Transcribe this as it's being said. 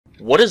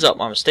What is up,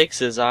 my mistakes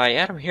is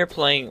Adam here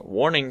playing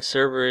Warning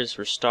Servers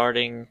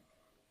Restarting.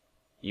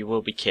 You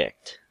will be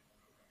kicked.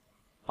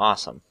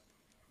 Awesome.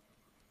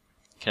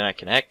 Can I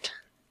connect?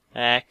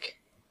 Back.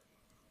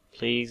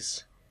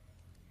 Please.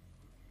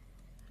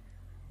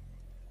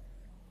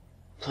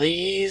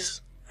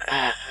 Please.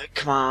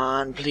 Come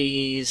on,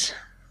 please.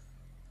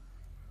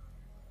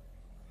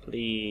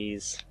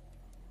 Please.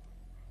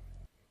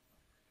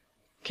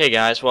 Okay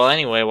guys, well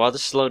anyway, while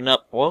this is loading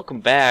up,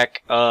 welcome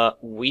back.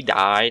 We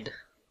died.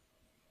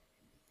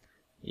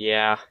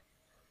 Yeah.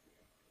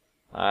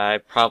 I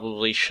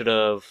probably should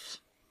have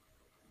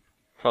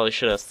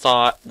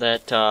thought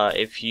that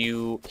if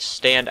you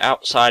stand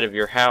outside of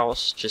your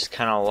house, just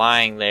kind of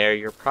lying there,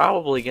 you're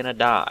probably gonna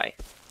die.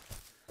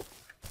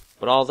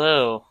 But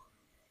although,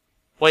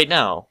 wait,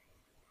 no,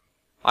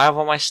 I have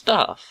all my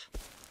stuff.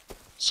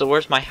 So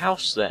where's my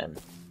house then?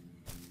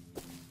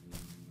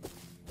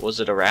 Was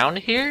it around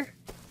here?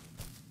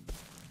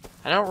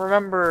 I don't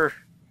remember.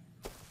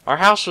 Our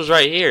house was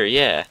right here,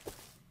 yeah.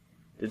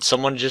 Did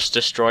someone just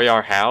destroy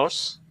our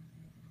house?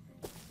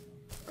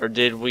 Or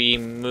did we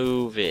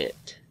move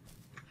it?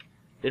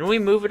 Didn't we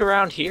move it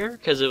around here?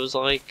 Because it was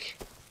like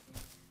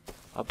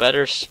a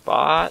better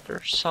spot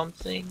or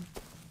something?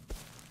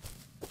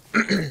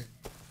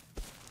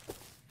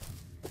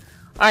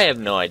 I have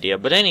no idea,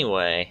 but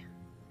anyway,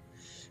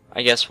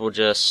 I guess we'll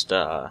just,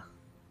 I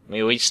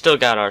mean, we still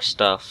got our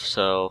stuff,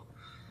 so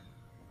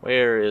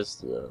where is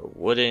the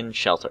wooden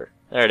shelter?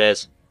 There it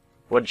is.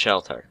 Wood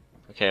shelter.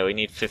 Okay, we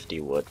need 50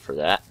 wood for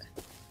that.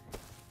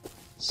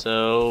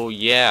 So,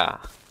 yeah.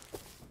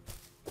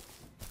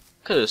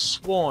 Could have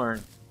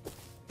sworn.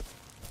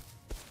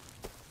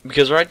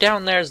 Because right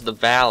down there is the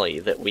valley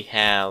that we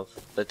have,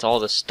 that's all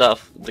the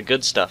stuff, the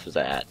good stuff is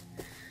at.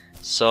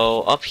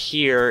 So, up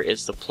here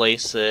is the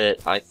place that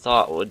I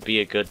thought would be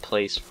a good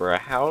place for a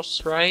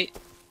house, right?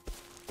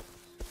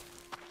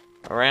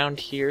 Around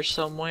here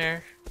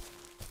somewhere?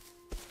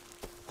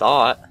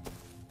 Thought.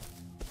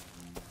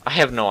 I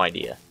have no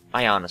idea.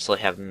 I honestly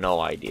have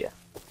no idea.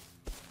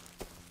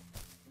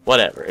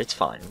 Whatever, it's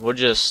fine. We'll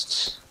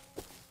just...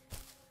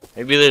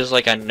 Maybe there's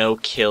like a no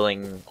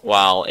killing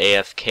while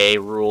AFK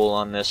rule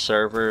on this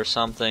server or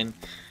something.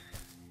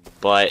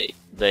 But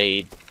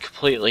they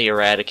completely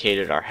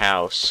eradicated our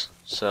house.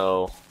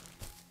 So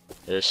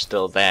there's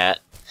still that.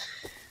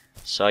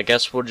 So I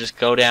guess we'll just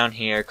go down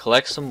here,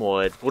 collect some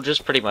wood. We'll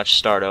just pretty much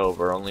start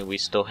over, only we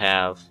still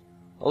have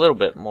a little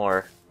bit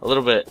more. A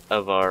little bit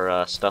of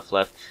our stuff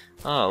left.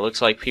 Oh, it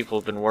looks like people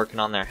have been working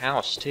on their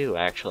house too,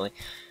 actually.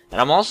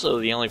 And I'm also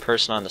the only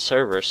person on the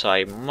server, so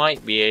I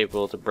might be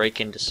able to break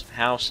into some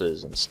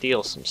houses and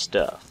steal some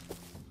stuff.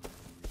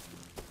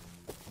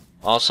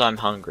 Also, I'm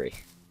hungry.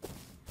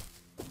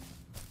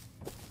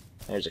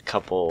 There's a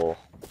couple...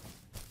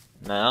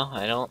 No,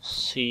 I don't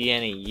see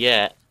any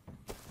yet.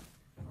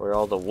 Where are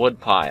all the wood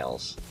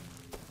piles?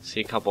 See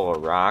a couple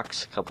of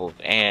rocks, a couple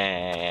of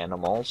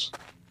animals.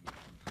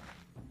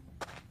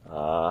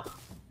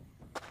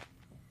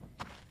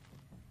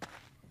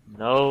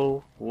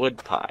 No wood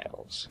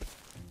piles.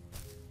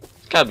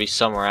 There's gotta be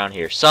some around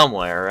here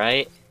somewhere,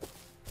 right?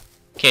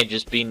 Can't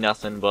just be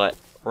nothing but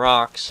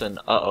rocks and...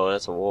 Uh-oh,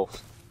 that's a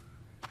wolf.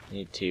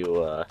 Need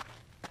to,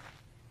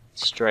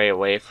 stray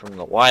away from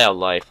the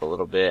wildlife a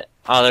little bit.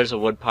 Oh, there's a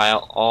wood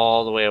pile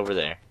all the way over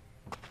there.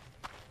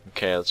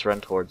 Okay, let's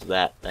run towards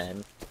that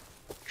then.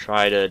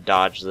 Try to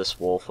dodge this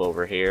wolf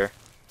over here.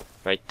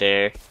 Right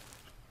there.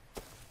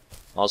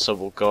 Also,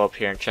 we'll go up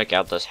here and check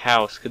out this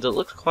house, because it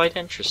looks quite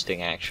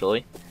interesting,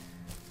 actually.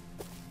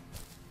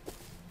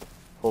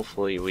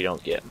 Hopefully we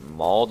don't get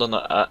mauled on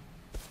the...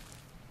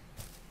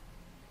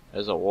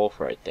 There's a wolf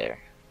right there.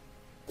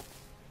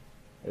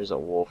 There's a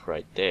wolf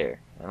right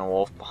there. And a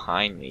wolf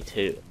behind me,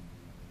 too.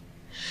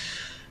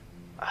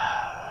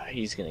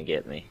 He's gonna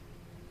get me.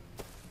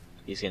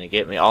 He's gonna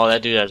get me. Oh,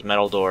 that dude has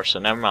metal door, so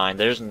never mind.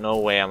 There's no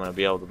way I'm gonna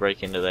be able to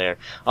break into there.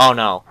 Oh,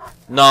 no.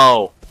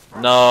 No!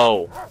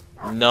 No!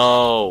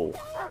 No!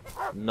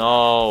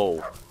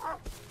 No!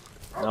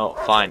 No,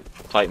 fine.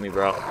 Fight me,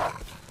 bro.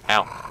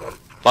 Ow.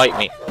 Fight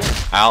me.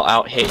 I'll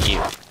out-hit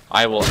you.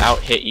 I will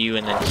out-hit you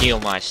and then heal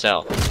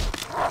myself.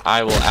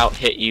 I will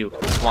out-hit you.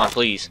 Come on,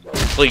 please.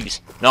 Please.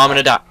 No, I'm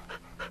gonna die.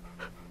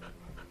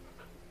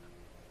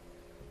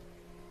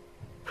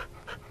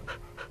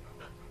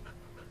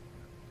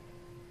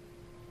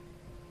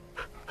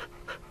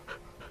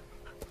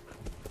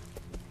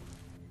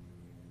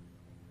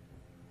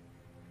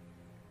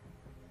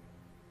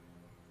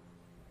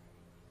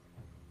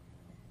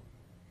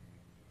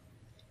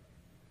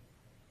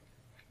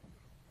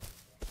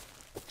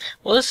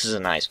 Well, this is a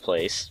nice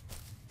place.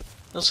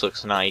 This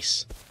looks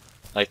nice.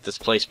 Like this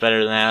place better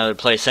than that other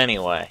place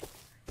anyway.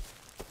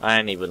 I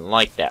didn't even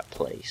like that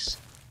place.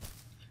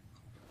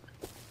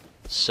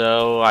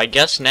 So, I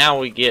guess now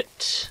we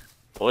get...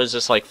 What is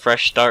this, like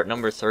fresh start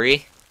number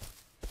 3?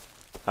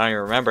 I don't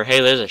even remember. Hey,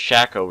 there's a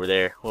shack over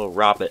there. We'll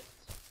rob it.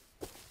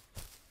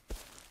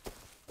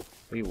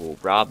 We will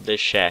rob this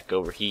shack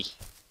over here.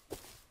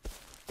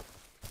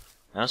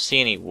 I don't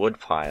see any wood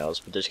piles,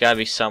 but there's gotta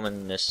be some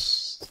in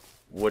this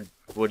wood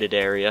wooded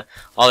area.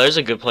 Oh, there's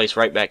a good place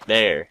right back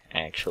there,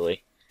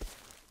 actually.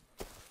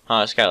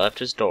 Oh, this guy left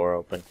his door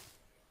open.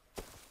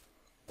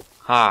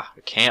 Ha,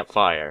 a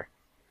campfire.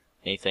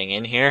 Anything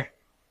in here?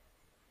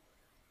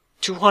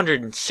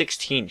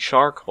 216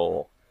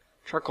 charcoal.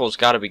 Charcoal's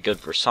gotta be good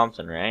for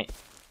something, right?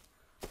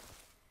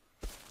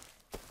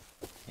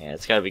 Yeah,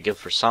 it's gotta be good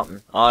for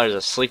something. Oh, there's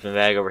a sleeping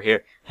bag over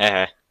here.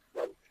 Heh.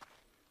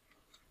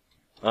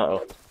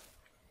 Uh-oh.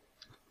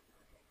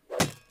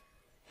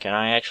 Can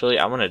I actually?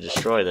 I'm gonna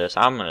destroy this.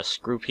 I'm gonna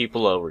screw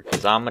people over,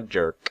 because I'm a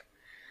jerk.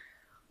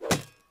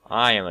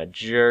 I am a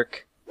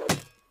jerk.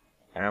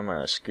 And I'm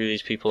gonna screw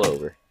these people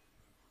over.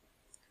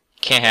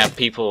 Can't have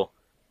people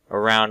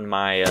around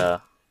my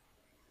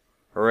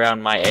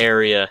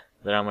area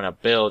that I'm gonna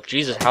build.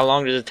 Jesus, how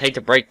long does it take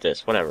to break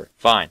this? Whatever.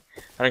 Fine.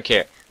 I don't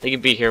care. They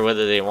can be here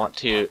whether they want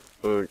to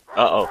or...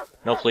 Uh-oh.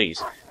 No,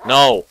 please.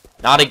 No!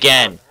 Not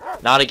again!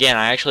 Not again.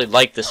 I actually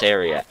like this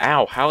area.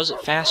 Ow, how is it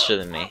faster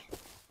than me?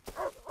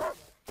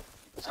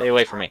 Stay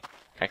away from me.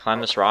 Can I climb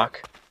this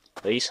rock?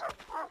 Please?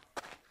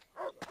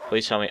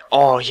 Please tell me.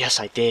 Oh, yes,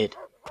 I did.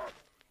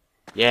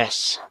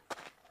 Yes.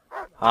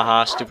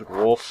 Haha, stupid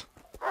wolf.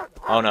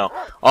 Oh, no.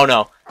 Oh,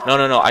 no. No,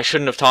 no, no. I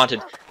shouldn't have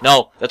taunted.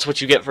 No, that's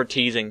what you get for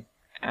teasing.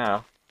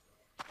 Ow.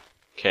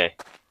 Okay.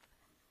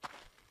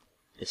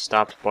 It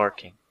stopped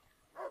barking.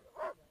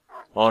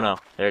 Oh, no.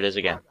 There it is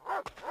again.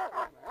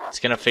 It's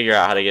gonna figure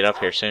out how to get up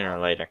here sooner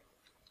or later.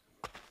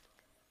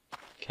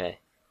 Okay.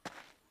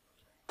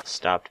 It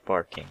stopped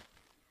barking.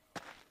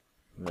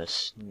 I'm gonna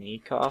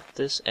sneak off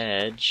this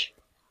edge.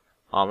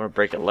 Oh, I'm gonna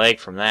break a leg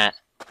from that.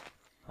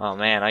 Oh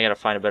man, I gotta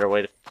find a better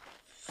way to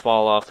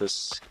fall off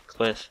this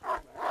cliff.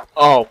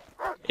 Oh!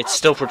 It's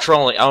still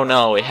patrolling. Oh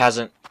no, it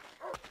hasn't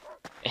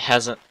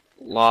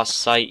lost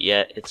sight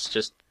yet. It's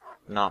just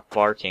not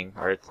barking.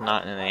 Or it's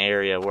not in an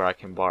area where I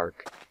can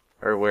bark.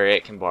 Or where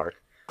it can bark.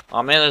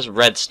 Oh man, there's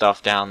red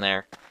stuff down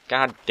there.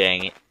 God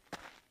dang it.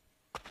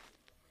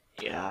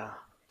 Yeah.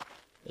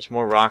 There's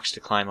more rocks to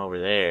climb over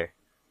there.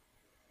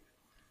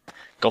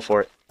 Go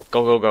for it.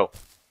 Go, go, go.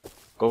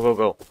 Go, go,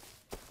 go.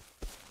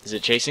 Is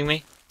it chasing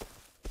me?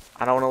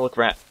 I don't want to look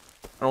around.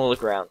 I don't want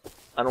to look around.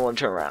 I don't want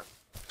to turn around.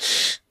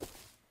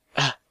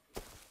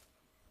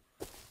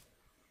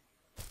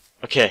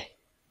 Okay.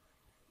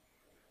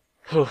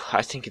 Whew,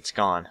 I think it's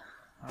gone.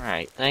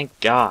 Alright, thank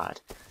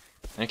God.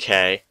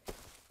 Okay.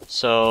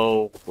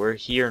 So, we're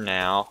here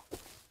now.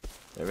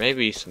 There may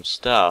be some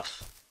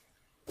stuff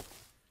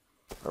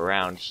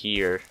around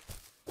here.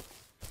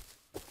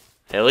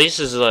 At least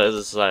this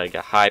is like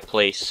a high up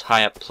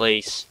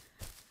place,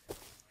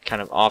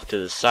 kind of off to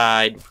the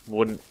side.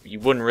 You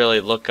wouldn't really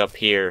look up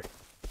here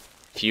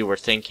if you were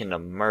thinking to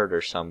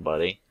murder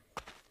somebody.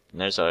 And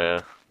there's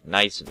a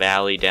nice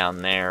valley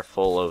down there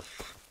full of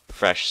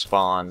fresh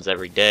spawns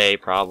every day,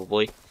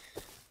 probably.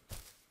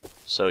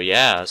 So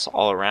yeah, it's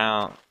all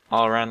around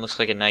looks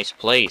like a nice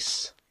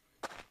place.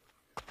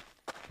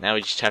 Now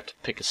we just have to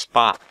pick a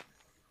spot.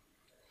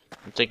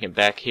 I'm thinking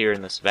back here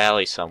in this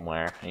valley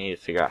somewhere. I need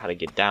to figure out how to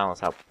get down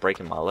without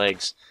breaking my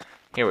legs.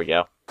 Here we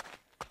go.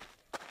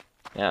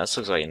 Yeah, this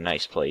looks like a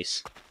nice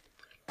place.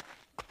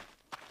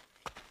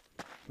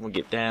 We'll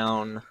get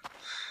down.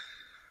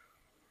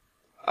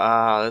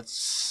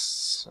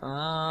 Let's...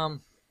 Oh,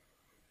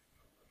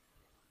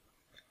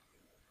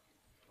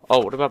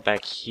 what about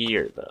back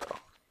here, though?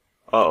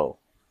 Uh-oh.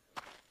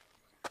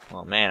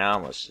 Oh, man, I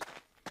almost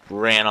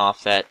ran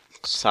off that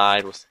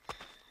side with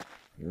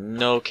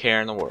no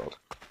care in the world.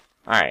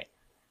 Alright.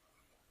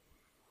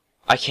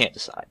 I can't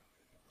decide.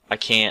 I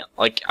can't,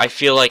 like, I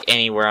feel like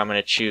anywhere I'm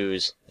gonna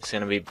choose, it's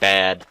gonna be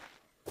bad.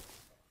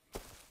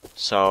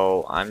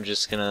 So, I'm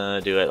just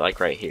gonna do it, like,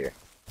 right here.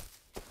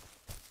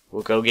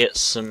 We'll go get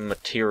some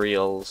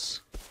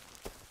materials.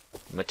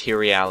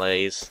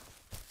 Materiales.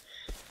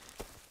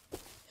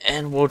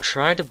 And we'll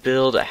try to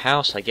build a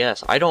house, I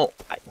guess. I don't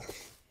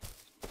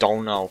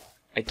know.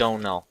 I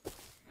don't know.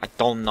 I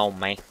don't know,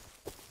 man.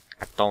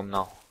 I don't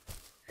know.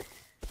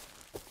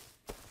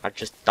 I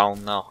just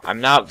don't know.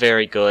 I'm not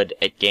very good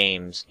at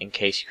games, in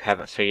case you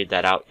haven't figured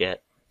that out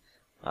yet.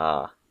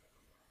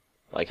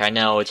 Like, I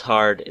know it's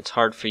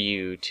hard for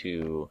you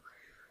to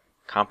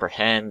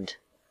comprehend,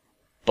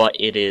 but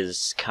it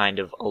is kind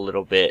of a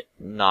little bit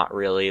not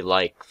really,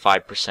 like,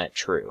 5%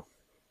 true.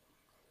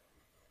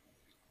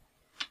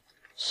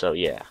 So,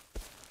 yeah.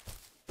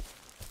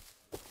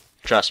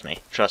 Trust me,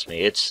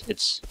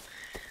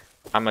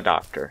 I'm a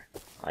doctor.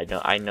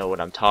 I know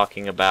what I'm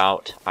talking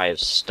about. I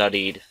have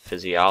studied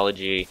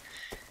physiology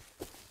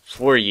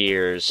for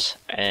years,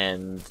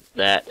 and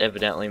that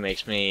evidently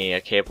makes me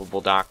a capable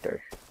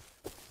doctor.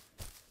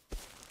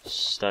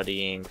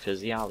 Studying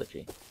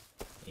physiology.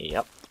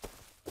 Yep.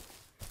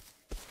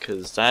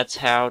 'Cause that's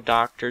how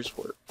doctors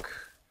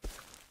work.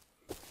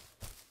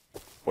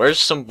 Where's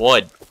some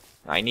wood?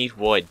 I need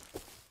wood.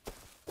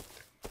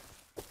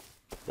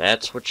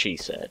 That's what she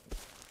said.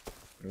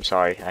 I'm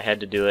sorry, I had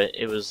to do it.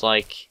 It was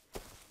like...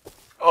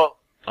 Oh!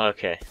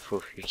 Okay.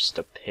 Whew, you're just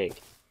a pig.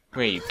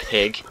 Come here, you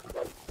pig.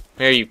 Come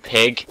here, you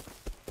pig.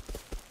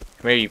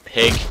 Come here, you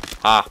pig.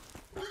 Ah.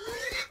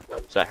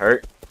 Does that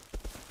hurt?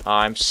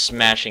 I'm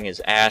smashing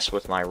his ass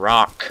with my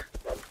rock.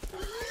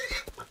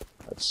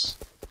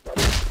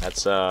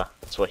 That's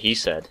what he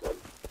said.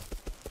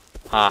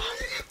 Ah,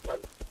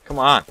 come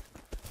on.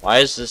 Why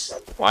does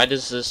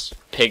this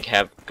pig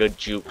have good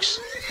jukes?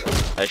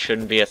 That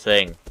shouldn't be a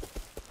thing.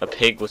 A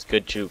pig with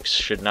good jukes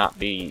should not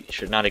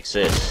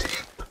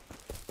exist.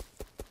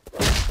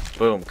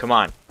 Boom, come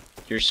on.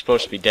 You're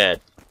supposed to be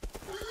dead.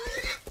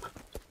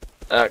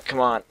 Come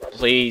on,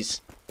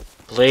 please.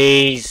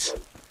 Please.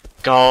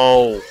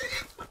 Go.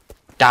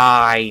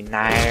 Die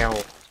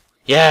now.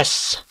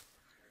 Yes.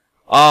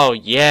 Oh,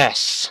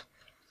 yes.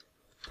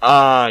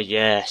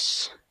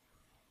 Yes.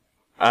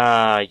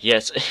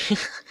 Yes.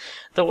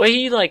 The way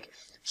he, like,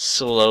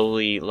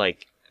 slowly,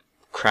 like,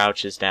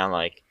 crouches down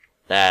like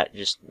that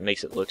just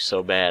makes it look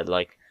so bad.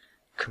 Like,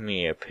 come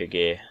here,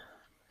 piggy.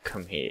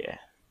 Come here.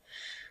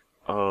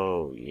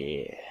 Oh,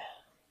 yeah.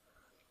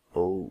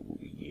 Oh,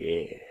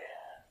 yeah.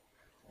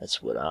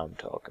 That's what I'm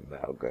talking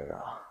about,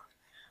 girl.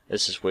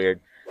 This is weird.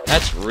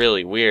 That's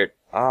really weird.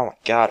 Oh, my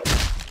God.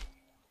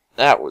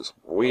 That was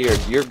weird.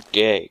 You're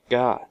gay.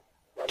 God.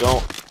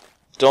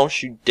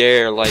 Don't you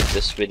dare like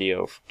this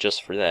video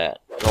just for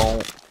that.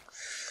 Don't.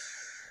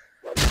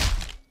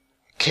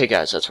 Okay,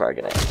 guys, that's where I'm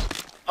gonna end.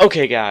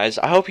 Okay, guys,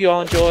 I hope you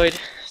all enjoyed.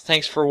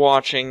 Thanks for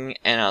watching,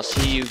 and I'll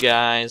see you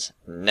guys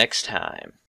next time.